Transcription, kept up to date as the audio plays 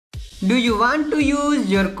Do you want to use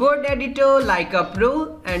your code editor like a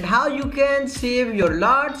pro, and how you can save your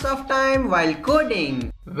lots of time while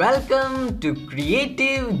coding? Welcome to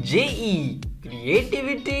CreativeJE.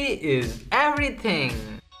 Creativity is everything.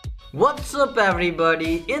 What's up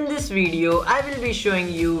everybody? In this video I will be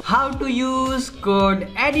showing you how to use code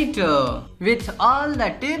editor with all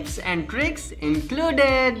the tips and tricks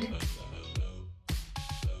included.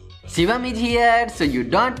 Shivam is here, so you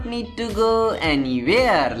don't need to go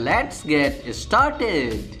anywhere. Let's get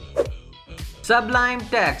started. Sublime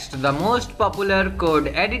Text, the most popular code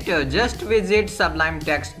editor. Just visit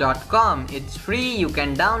sublimetext.com. It's free. You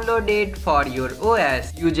can download it for your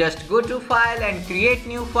OS. You just go to File and create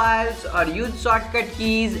new files or use shortcut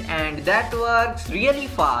keys, and that works really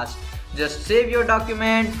fast. Just save your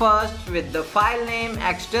document first with the file name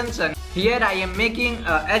extension. Here I am making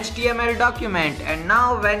a HTML document, and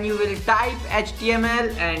now when you will type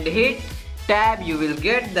HTML and hit tab, you will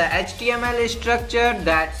get the HTML structure.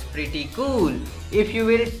 That's pretty cool. If you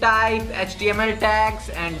will type HTML tags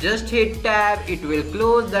and just hit tab, it will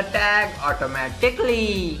close the tag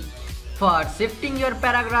automatically. For shifting your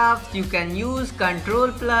paragraphs, you can use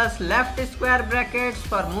ctrl plus left square brackets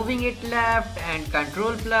for moving it left and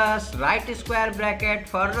ctrl plus right square bracket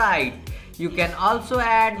for right. You can also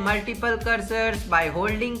add multiple cursors by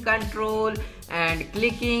holding ctrl and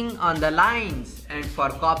clicking on the lines. And for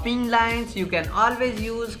copying lines, you can always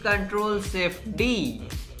use ctrl shift D.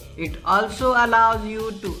 It also allows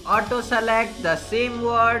you to auto-select the same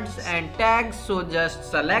words and tags, so just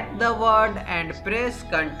select the word and press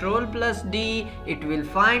Ctrl plus D. It will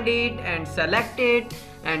find it and select it,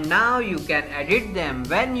 and now you can edit them.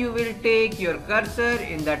 When you will take your cursor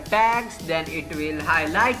in the tags, then it will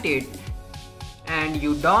highlight it. And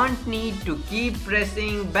you don't need to keep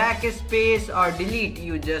pressing backspace or delete.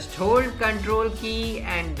 You just hold Ctrl key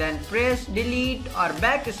and then press delete or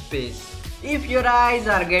backspace. If your eyes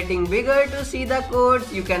are getting bigger to see the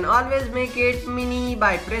codes, you can always make it mini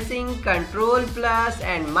by pressing Ctrl plus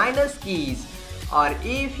and minus keys. Or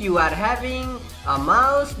if you are having a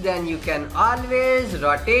mouse, then you can always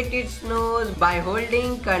rotate its nose by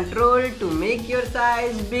holding Ctrl to make your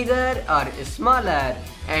size bigger or smaller.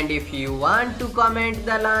 And if you want to comment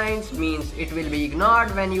the lines, means it will be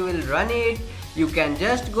ignored when you will run it, you can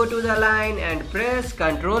just go to the line and press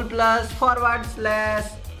Ctrl plus forward slash.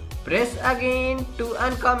 Press again to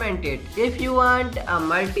uncomment it. If you want a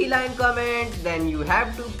multi-line comment, then you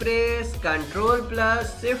have to press Ctrl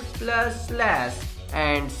plus Shift plus slash.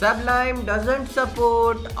 And Sublime doesn't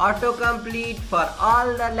support autocomplete for all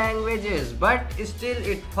the languages, but still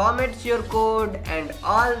it formats your code, and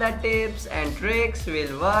all the tips and tricks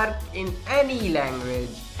will work in any language.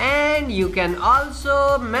 And you can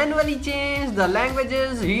also manually change the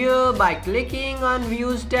languages here by clicking on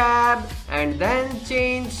Views tab and then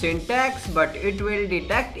change syntax, but it will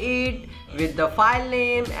detect it with the file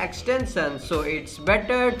name extension, so it's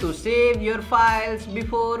better to save your files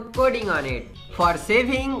before coding on it. For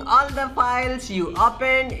saving all the files you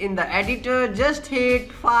opened in the editor, just hit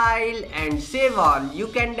File and Save All. You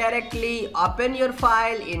can directly open your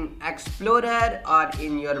file in Explorer or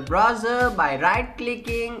in your browser by right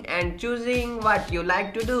clicking and choosing what you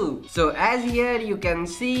like to do. So as here you can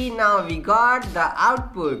see, now we got the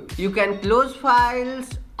output. You can close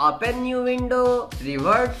files, open new window,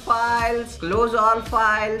 revert files, close all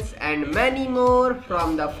files, and many more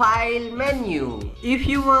from the file menu. If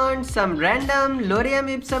you want some random lorem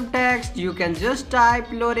ipsum text, you can just type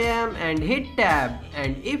lorem and hit tab.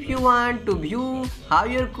 And if you want to view how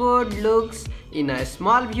your code looks in a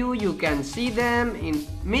small view, you can see them in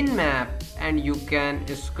minmap, and you can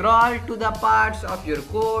scroll to the parts of your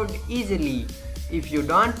code easily. If you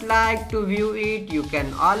don't like to view it, you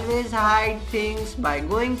can always hide things by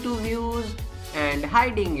going to views and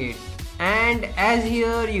hiding it. And as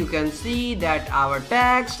here you can see that our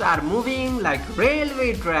tags are moving like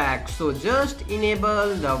railway tracks, so just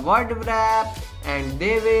enable the word wrap and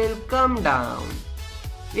they will come down.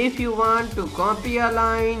 If you want to copy a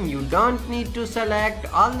line, you don't need to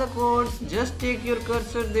select all the codes. Just take your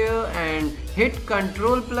cursor there and hit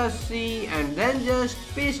Ctrl plus C and then just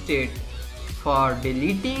paste it. For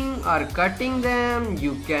deleting or cutting them,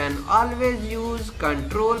 you can always use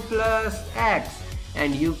Ctrl plus X,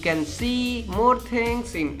 and you can see more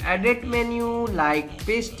things in edit menu like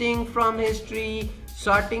pasting from history,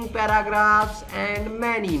 sorting paragraphs, and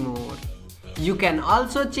many more. You can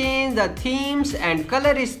also change the themes and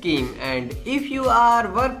color scheme, and if you are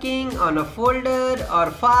working on a folder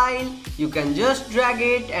or file, you can just drag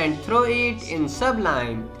it and throw it in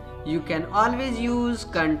Sublime. You can always use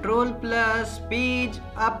Ctrl plus page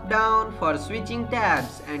up down for switching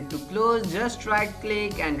tabs, and to close just right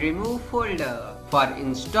click and remove folder. For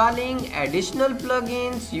installing additional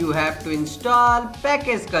plugins, you have to install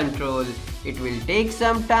package control. It will take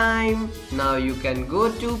some time. Now you can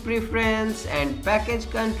go to preference and package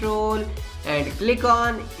control and click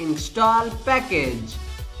on install package.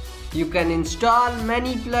 You can install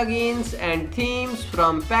many plugins and themes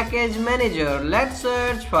from package manager. Let's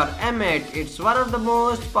search for Emmet. It's one of the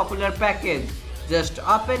most popular package. Just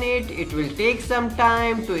open it. It will take some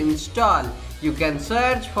time to install. You can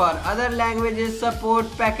search for other languages support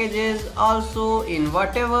packages also in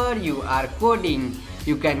whatever you are coding.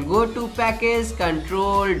 You can go to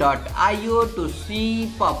packagecontrol.io to see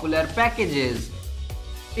popular packages.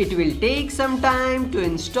 It will take some time to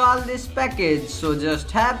install this package, so just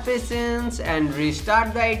have patience and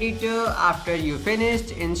restart the editor after you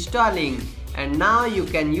finished installing. And now you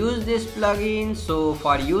can use this plugin, so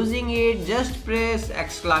for using it just press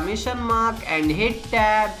exclamation mark and hit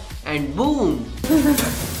tab and boom!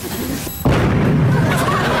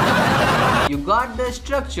 You got the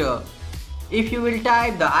structure. If you will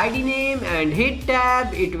type the ID name and hit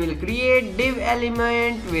tab, it will create div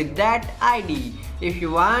element with that ID. If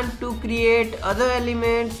you want to create other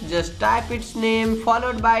elements, just type its name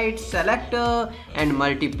followed by its selector and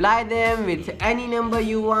multiply them with any number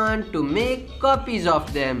you want to make copies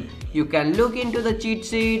of them. You can look into the cheat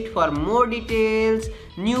sheet for more details.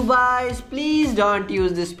 Newbies, please don't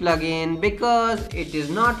use this plugin because it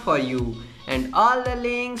is not for you. And all the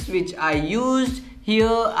links which I used here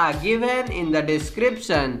are given in the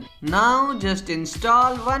description. Now just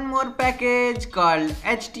install one more package called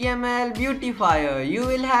HTML Beautifier. You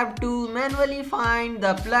will have to manually find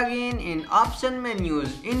the plugin in option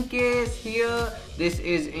menus. In case here this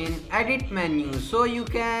is in edit menu, so you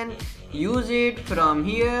can use it from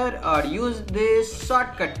here or use this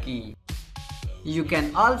shortcut key. You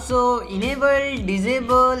can also enable,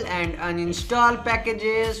 disable and uninstall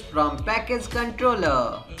packages from package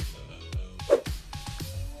controller.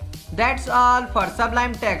 That's all for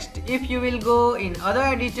Sublime Text. If you will go in other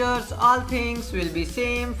editors, all things will be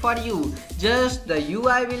same for you. Just the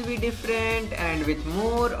UI will be different and with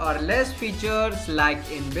more or less features like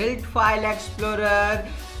inbuilt file explorer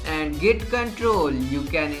and git control. You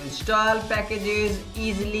can install packages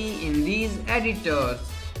easily in these editors.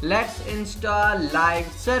 Let's install live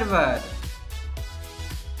server.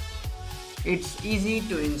 It's easy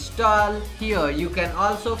to install. Here you can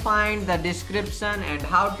also find the description and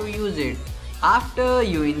how to use it. After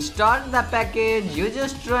you install the package, you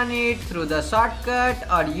just run it through the shortcut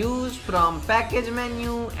or use from package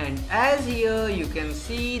menu, and as here you can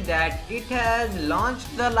see that it has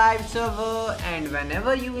launched the live server, and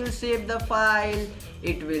whenever you will save the file,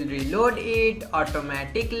 it will reload it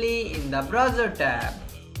automatically in the browser tab.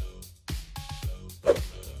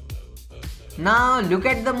 Now look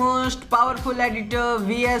at the most powerful editor,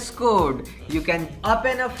 VS Code. You can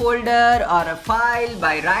open a folder or a file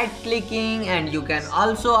by right clicking, and you can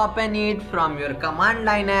also open it from your command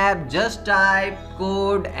line app. Just type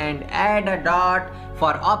code and add a dot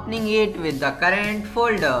for opening it with the current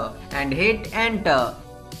folder and hit enter.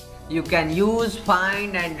 You can use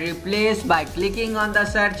find and replace by clicking on the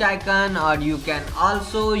search icon, or you can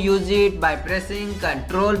also use it by pressing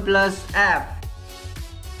Ctrl plus F.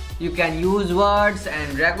 You can use words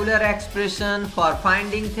and regular expression for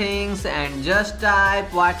finding things, and just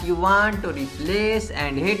type what you want to replace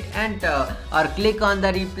and hit enter, or click on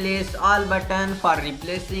the replace all button for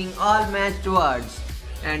replacing all matched words.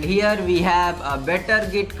 And here we have a better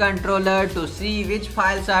git controller to see which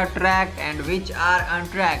files are tracked and which are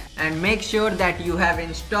untracked, and make sure that you have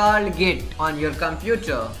installed git on your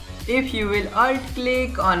computer. If you will alt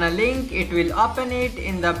click on a link, it will open it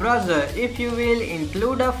in the browser. If you will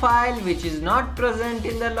include a file which is not present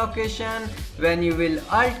in the location, when you will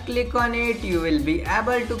alt click on it, you will be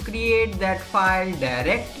able to create that file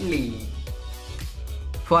directly.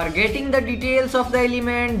 For getting the details of the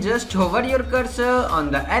element, just hover your cursor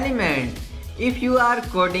on the element. If you are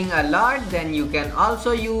coding a lot, then you can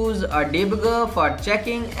also use a debugger for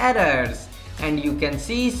checking errors. And you can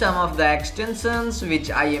see some of the extensions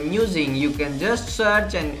which I am using. You can just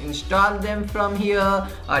search and install them from here,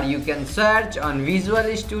 or you can search on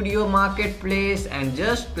Visual Studio Marketplace and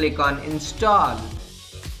just click on install.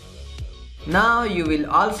 Now you will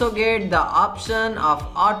also get the option of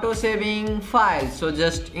auto saving files, so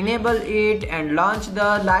just enable it and launch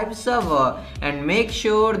the live server, and make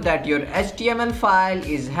sure that your HTML file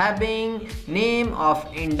is having name of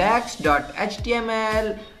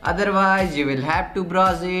index.html, otherwise you will have to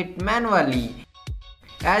browse it manually.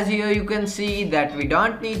 As here you can see that we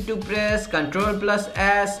don't need to press Ctrl plus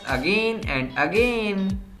S again and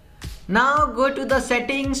again. Now go to the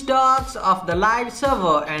settings docs of the live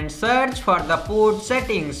server and search for the port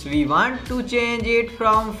settings. We want to change it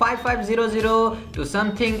from 5500 to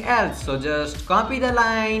something else. So just copy the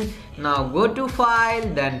line. Now go to file,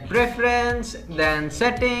 then preference, then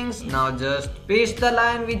settings. Now just paste the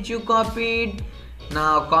line which you copied.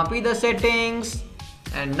 Now copy the settings.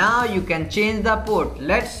 And now you can change the port.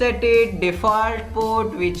 Let's set it default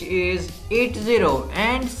port which is 80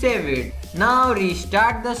 and save it. Now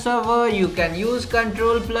restart the server. You can use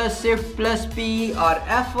Ctrl plus Shift plus P or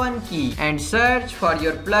F1 key and search for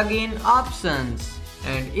your plugin options.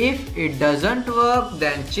 And if it doesn't work,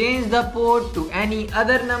 then change the port to any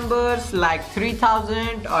other numbers like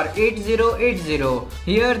 3000 or 8080.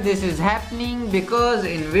 Here this is happening because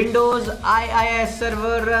in Windows IIS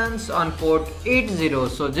server runs on port 80,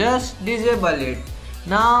 so just disable it.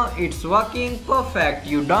 Now it's working perfect.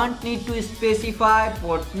 You don't need to specify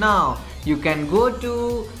port now. You can go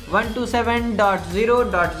to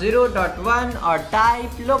 127.0.0.1 or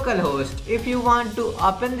type localhost. If you want to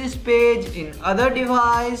open this page in other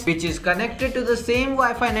device which is connected to the same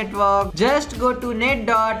Wi-Fi network, just go to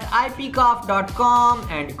net.ipconf.com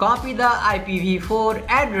and copy the IPv4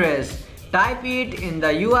 address. Type it in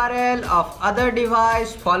the URL of other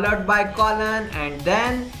device followed by colon and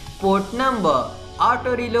then port number.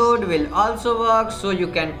 Auto reload will also work, so you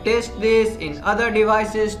can test this in other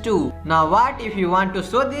devices too. Now what if you want to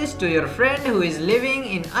show this to your friend who is living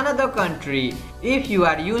in another country? If you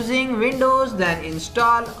are using Windows, then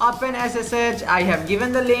install OpenSSH. I have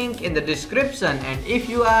given the link in the description, and if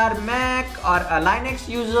you are Mac or a Linux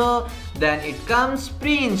user, then it comes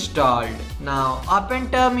pre-installed. Now open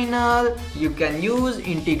terminal. You can use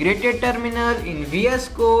integrated terminal in VS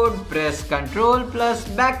Code. Press Ctrl plus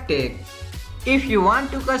backtick. If you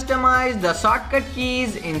want to customize the shortcut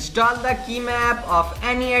keys, install the key map of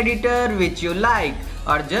any editor which you like,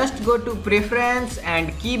 or just go to preference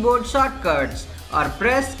and keyboard shortcuts, or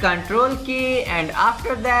press Ctrl key and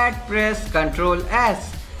after that press Ctrl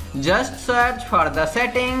S. Just search for the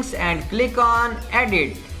settings and click on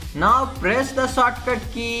edit. Now press the shortcut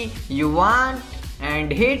key you want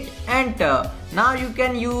and hit enter. Now you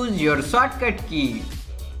can use your shortcut key.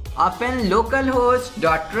 Open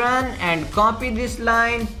localhost.run and copy this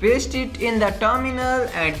line, paste it in the terminal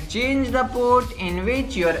and change the port in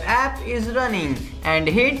which your app is running and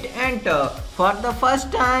hit enter. For the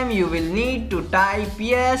first time you will need to type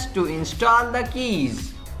yes to install the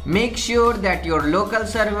keys. Make sure that your local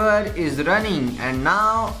server is running and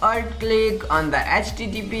now alt click on the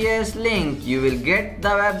HTTPS link. You will get the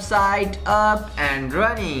website up and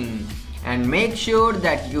running. And make sure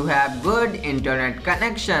that you have good internet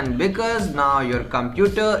connection because now your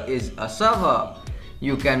computer is a server.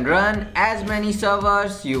 You can run as many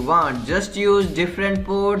servers you want. Just use different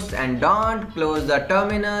ports and don't close the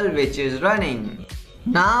terminal which is running.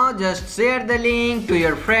 Now just share the link to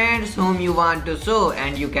your friends whom you want to show,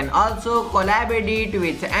 and you can also collaborate it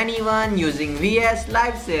with anyone using VS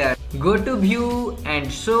Live Share. Go to view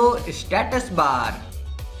and show status bar.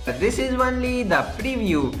 This is only the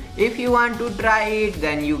preview. If you want to try it,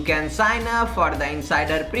 then you can sign up for the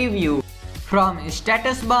insider preview. From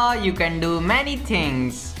status bar you can do many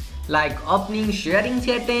things like opening sharing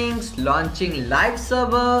settings, launching live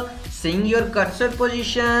server, seeing your cursor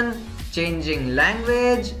position, changing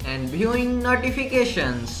language and viewing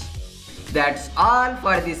notifications. That's all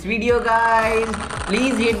for this video guys.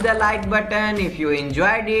 Please hit the like button if you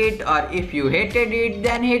enjoyed it, or if you hated it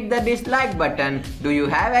then hit the dislike button. Do you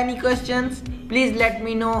have any questions? Please let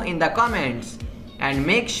me know in the comments. And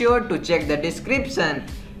make sure to check the description.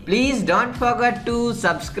 Please don't forget to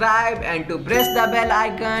subscribe and to press the bell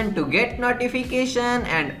icon to get notification,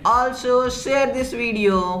 and also share this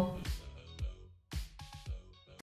video.